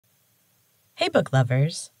Hey book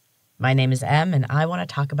lovers, my name is Em and I want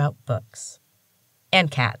to talk about books.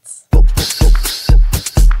 And cats.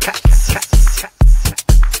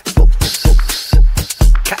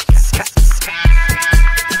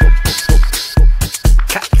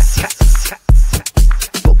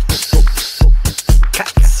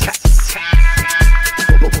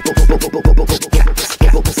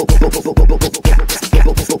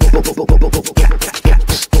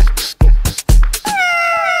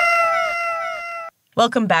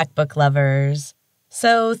 Welcome back, book lovers.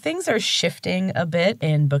 So things are shifting a bit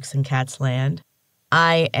in Books and Cats land.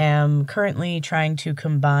 I am currently trying to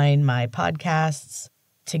combine my podcasts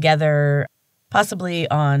together, possibly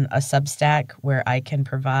on a Substack where I can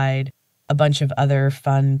provide a bunch of other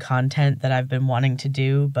fun content that I've been wanting to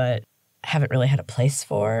do but haven't really had a place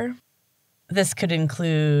for. This could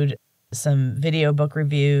include some video book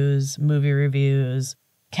reviews, movie reviews,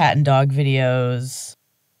 cat and dog videos,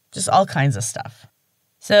 just all kinds of stuff.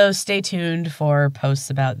 So stay tuned for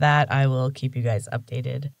posts about that. I will keep you guys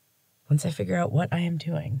updated once I figure out what I am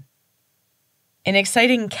doing. In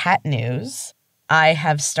exciting cat news, I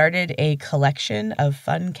have started a collection of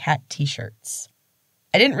fun cat t-shirts.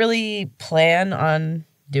 I didn't really plan on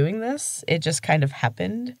doing this. It just kind of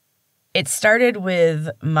happened. It started with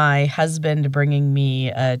my husband bringing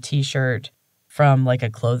me a t-shirt from like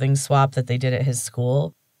a clothing swap that they did at his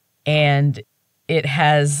school. And it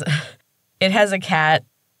has a cat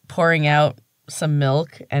pouring out some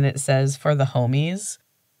milk and it says "for the homies,"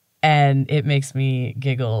 and it makes me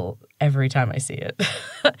giggle every time I see it.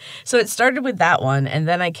 So it started with that one, and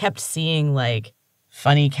then I kept seeing like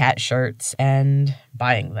funny cat shirts and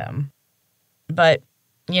buying them. But,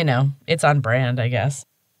 you know, it's on brand, I guess.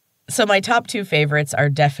 So my top two favorites are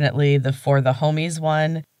definitely the "for the homies"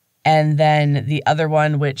 one, and then the other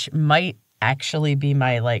one, which might actually be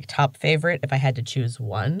my like top favorite if I had to choose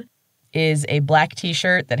one, is a black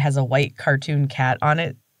t-shirt that has a white cartoon cat on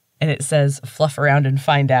it, and it says "fluff around and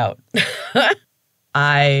find out."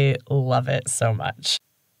 I love it so much.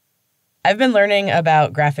 I've been learning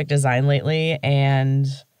about graphic design lately, and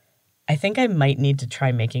I think I might need to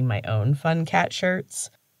try making my own fun cat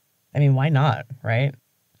shirts. I mean, why not, right?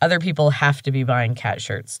 Other people have to be buying cat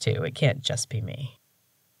shirts too. It can't just be me.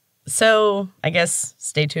 So I guess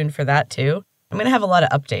stay tuned for that too. I'm going to have a lot of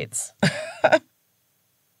updates.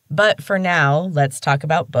 But for now, let's talk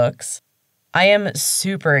about books. I am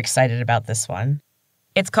super excited about this one.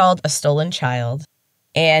 It's called A Stolen Child,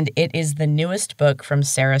 and it is the newest book from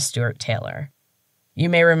Sarah Stewart Taylor. You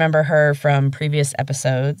may remember her from previous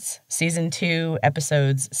episodes, Season 2,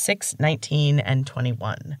 Episodes 6, 19, and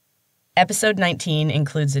 21. Episode 19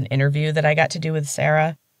 includes an interview that I got to do with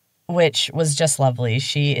Sarah, which was just lovely.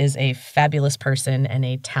 She is a fabulous person and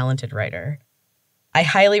a talented writer. I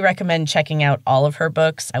highly recommend checking out all of her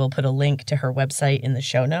books. I will put a link to her website in the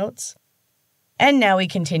show notes. And now we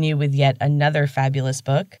continue with yet another fabulous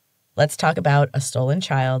book. Let's talk about A Stolen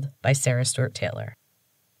Child by Sarah Stewart Taylor.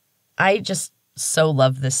 I just so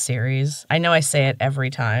love this series. I know I say it every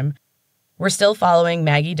time. We're still following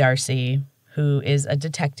Maggie D'arcy, who is a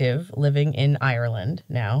detective living in Ireland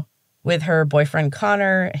now, with her boyfriend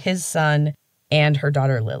Connor, his son, and her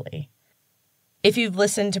daughter Lily. If you've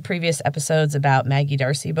listened to previous episodes about Maggie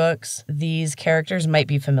D'arcy books, these characters might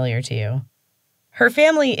be familiar to you. Her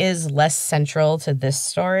family is less central to this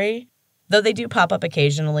story, though they do pop up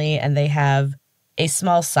occasionally, and they have a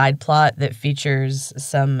small side plot that features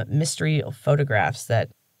some mystery photographs that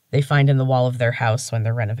they find in the wall of their house when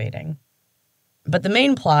they're renovating. But the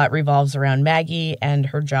main plot revolves around Maggie and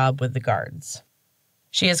her job with the guards.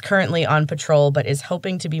 She is currently on patrol but is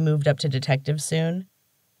hoping to be moved up to detective soon.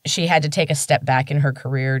 She had to take a step back in her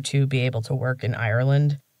career to be able to work in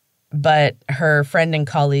Ireland, but her friend and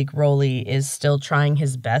colleague Rolly is still trying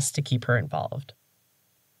his best to keep her involved.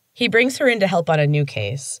 He brings her in to help on a new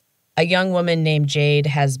case. A young woman named Jade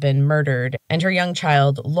has been murdered, and her young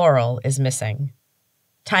child, Laurel, is missing.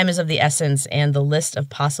 Time is of the essence, and the list of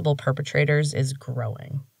possible perpetrators is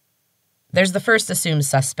growing. There's the first assumed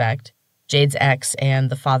suspect, Jade's ex and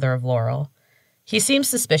the father of Laurel. He seems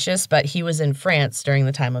suspicious, but he was in France during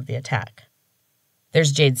the time of the attack.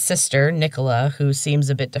 There's Jade's sister, Nicola, who seems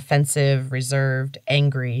a bit defensive, reserved,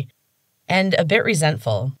 angry, and a bit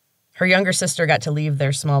resentful. Her younger sister got to leave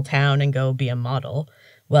their small town and go be a model,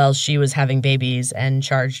 while she was having babies and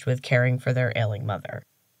charged with caring for their ailing mother.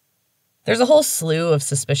 There's a whole slew of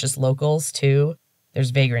suspicious locals, too. There's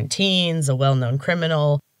vagrant teens, a well-known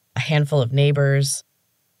criminal, a handful of neighbors.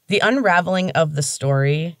 The unraveling of the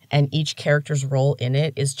story and each character's role in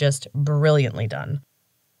it is just brilliantly done.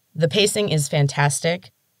 The pacing is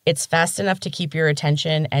fantastic. It's fast enough to keep your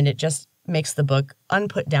attention, and it just makes the book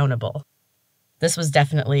unputdownable. This was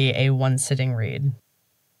definitely a one-sitting read.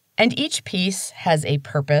 And each piece has a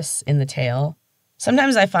purpose in the tale.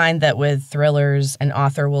 Sometimes I find that with thrillers, an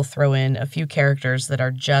author will throw in a few characters that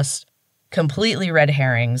are just completely red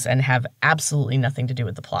herrings and have absolutely nothing to do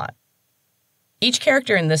with the plot. Each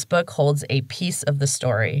character in this book holds a piece of the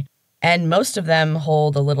story, and most of them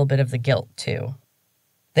hold a little bit of the guilt, too.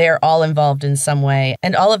 They are all involved in some way,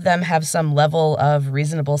 and all of them have some level of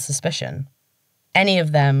reasonable suspicion. Any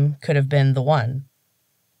of them could have been the one.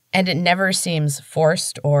 And it never seems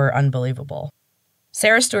forced or unbelievable.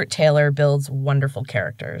 Sarah Stewart Taylor builds wonderful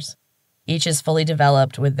characters. Each is fully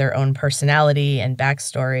developed with their own personality and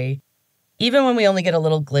backstory. Even when we only get a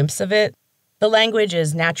little glimpse of it, the language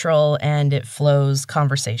is natural and it flows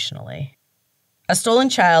conversationally. A Stolen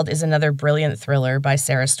Child is another brilliant thriller by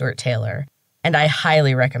Sarah Stewart Taylor, and I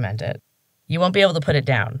highly recommend it. You won't be able to put it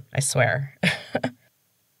down, I swear.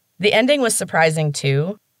 The ending was surprising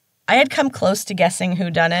too. I had come close to guessing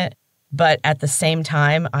whodunit, but at the same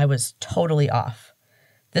time, I was totally off.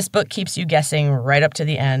 This book keeps you guessing right up to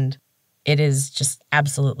the end. It is just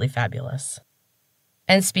absolutely fabulous.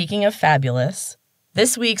 And speaking of fabulous,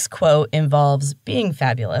 this week's quote involves being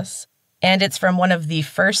fabulous, and it's from one of the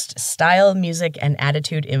first style, music, and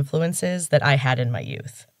attitude influences that I had in my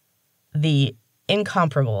youth, the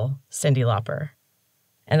incomparable Cyndi Lauper.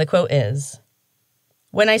 And the quote is,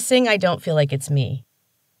 "When I sing, I don't feel like it's me.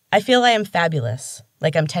 I feel I am fabulous,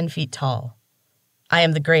 like I'm 10 feet tall. I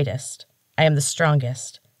am the greatest. I am the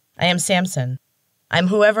strongest. I am Samson. I'm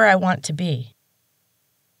whoever I want to be."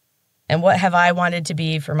 And what have I wanted to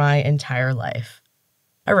be for my entire life?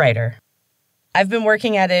 A writer. I've been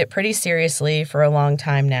working at it pretty seriously for a long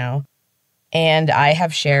time now, and I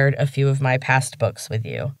have shared a few of my past books with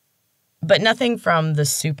you, but nothing from the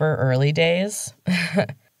super early days.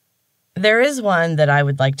 There is one that I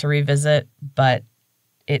would like to revisit, but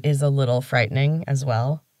it is a little frightening as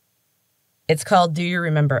well. It's called Do You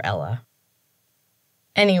Remember Ella?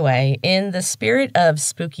 Anyway, in the spirit of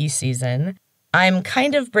spooky season, I'm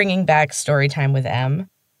kind of bringing back Storytime with M.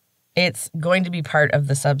 It's going to be part of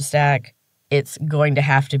the Substack. It's going to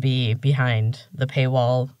have to be behind the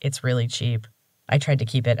paywall. It's really cheap. I tried to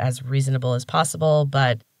keep it as reasonable as possible,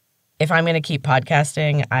 but if I'm going to keep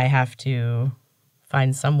podcasting, I have to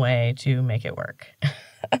find some way to make it work.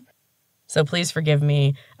 So please forgive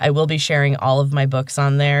me. I will be sharing all of my books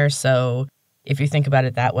on there, so if you think about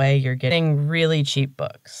it that way, you're getting really cheap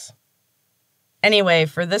books. Anyway,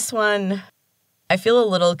 for this one, I feel a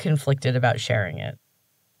little conflicted about sharing it.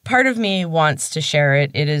 Part of me wants to share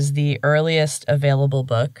it. It is the earliest available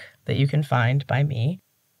book that you can find by me.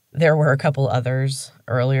 There were a couple others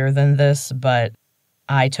earlier than this, but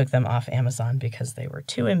I took them off Amazon because they were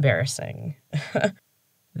too embarrassing.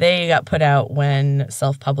 They got put out when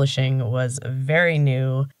self-publishing was very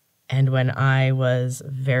new and when I was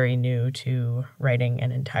very new to writing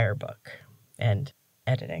an entire book and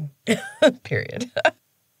editing, period.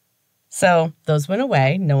 So those went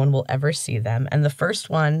away. No one will ever see them. And the first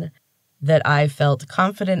one that I felt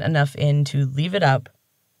confident enough in to leave it up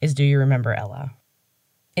is Do You Remember Ella?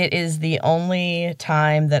 It is the only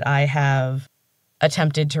time that I have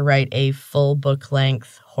attempted to write a full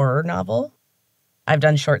book-length horror novel. I've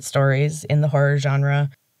done short stories in the horror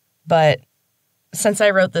genre, but since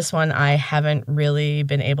I wrote this one, I haven't really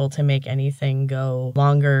been able to make anything go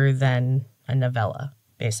longer than a novella,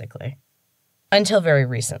 basically. Until very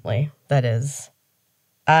recently, that is.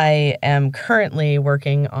 I am currently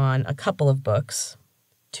working on a couple of books,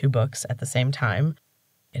 2 books at the same time.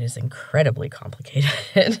 It is incredibly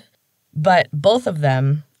complicated, but both of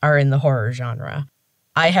them are in the horror genre.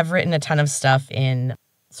 I have written a ton of stuff in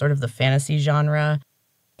sort of the fantasy genre,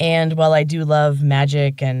 and while I do love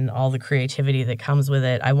magic and all the creativity that comes with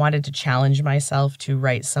it, I wanted to challenge myself to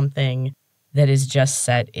write something that is just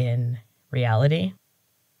set in reality,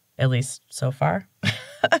 at least so far.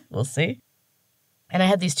 We'll see. And I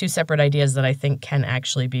had these 2 separate ideas that I think can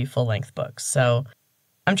actually be full-length books, so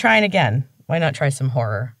I'm trying again. Why not try some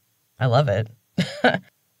horror? I love it.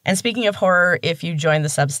 And speaking of horror, if you join the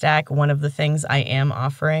Substack, one of the things I am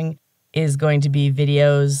offering is going to be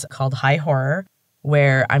videos called High Horror,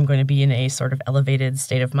 where I'm going to be in a sort of elevated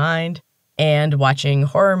state of mind and watching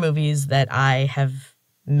horror movies that I have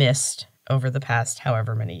missed over the past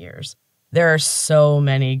however many years. There are so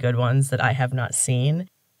many good ones that I have not seen,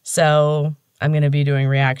 so I'm going to be doing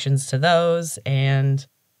reactions to those, and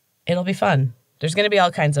it'll be fun. There's going to be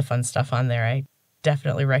all kinds of fun stuff on there. I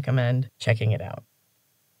definitely recommend checking it out.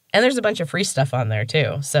 And there's a bunch of free stuff on there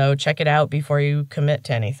too, so check it out before you commit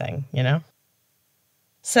to anything, you know?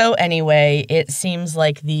 So anyway, it seems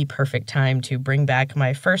like the perfect time to bring back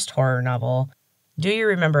my first horror novel, Do You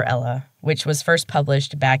Remember Ella, which was first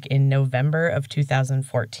published back in November of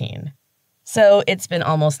 2014. So it's been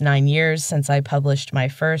almost 9 years since I published my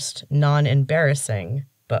first non-embarrassing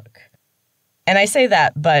book. And I say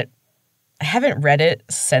that, but I haven't read it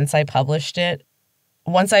since I published it.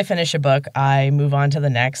 Once I finish a book, I move on to the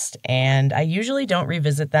next, and I usually don't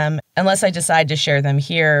revisit them unless I decide to share them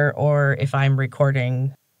here or if I'm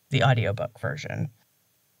recording the audiobook version.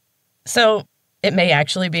 So it may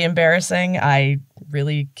actually be embarrassing. I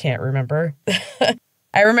really can't remember.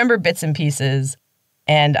 I remember bits and pieces,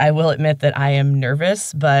 and I will admit that I am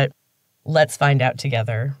nervous, but let's find out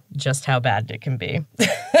together just how bad it can be.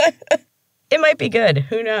 It might be good.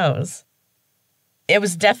 Who knows? It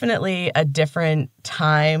was definitely a different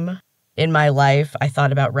time in my life. I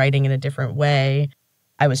thought about writing in a different way.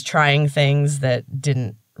 I was trying things that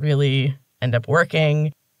didn't really end up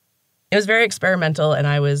working. It was very experimental, and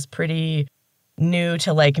I was pretty new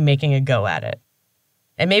to making a go at it.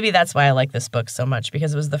 And maybe that's why I like this book so much,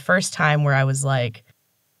 because it was the first time where I was like,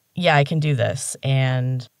 yeah, I can do this,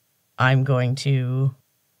 and I'm going to,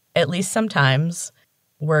 at least sometimes,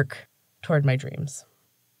 work toward my dreams.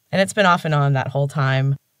 And it's been off and on that whole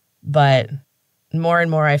time, but more and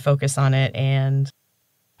more I focus on it, and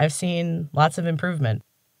I've seen lots of improvement.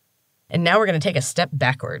 And now we're going to take a step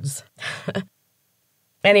backwards.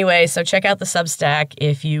 Anyway, so check out the Substack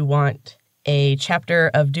if you want a chapter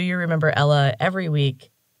of Do You Remember Ella every week.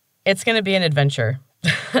 It's going to be an adventure.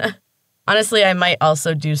 Honestly, I might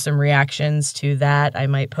also do some reactions to that. I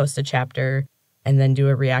might post a chapter and then do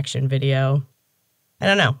a reaction video. I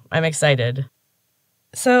don't know. I'm excited.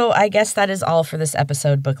 So I guess that is all for this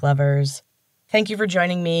episode, book lovers. Thank you for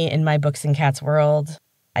joining me in my Books and Cats world.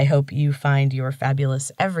 I hope you find you're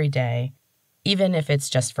fabulous every day, even if it's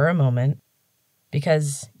just for a moment,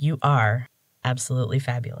 because you are absolutely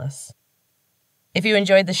fabulous. If you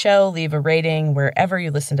enjoyed the show, leave a rating wherever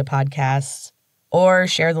you listen to podcasts, or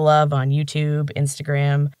share the love on YouTube,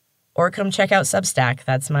 Instagram, or come check out Substack.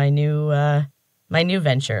 That's my new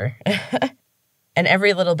venture. And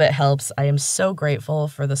every little bit helps. I am so grateful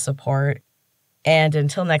for the support. And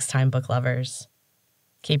until next time, book lovers,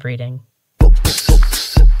 keep reading.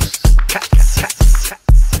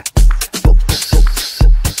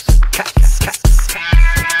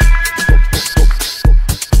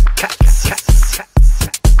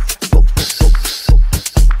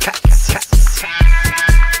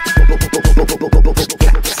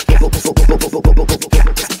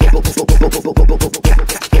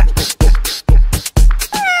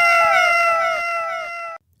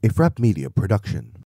 A FrappMedia production.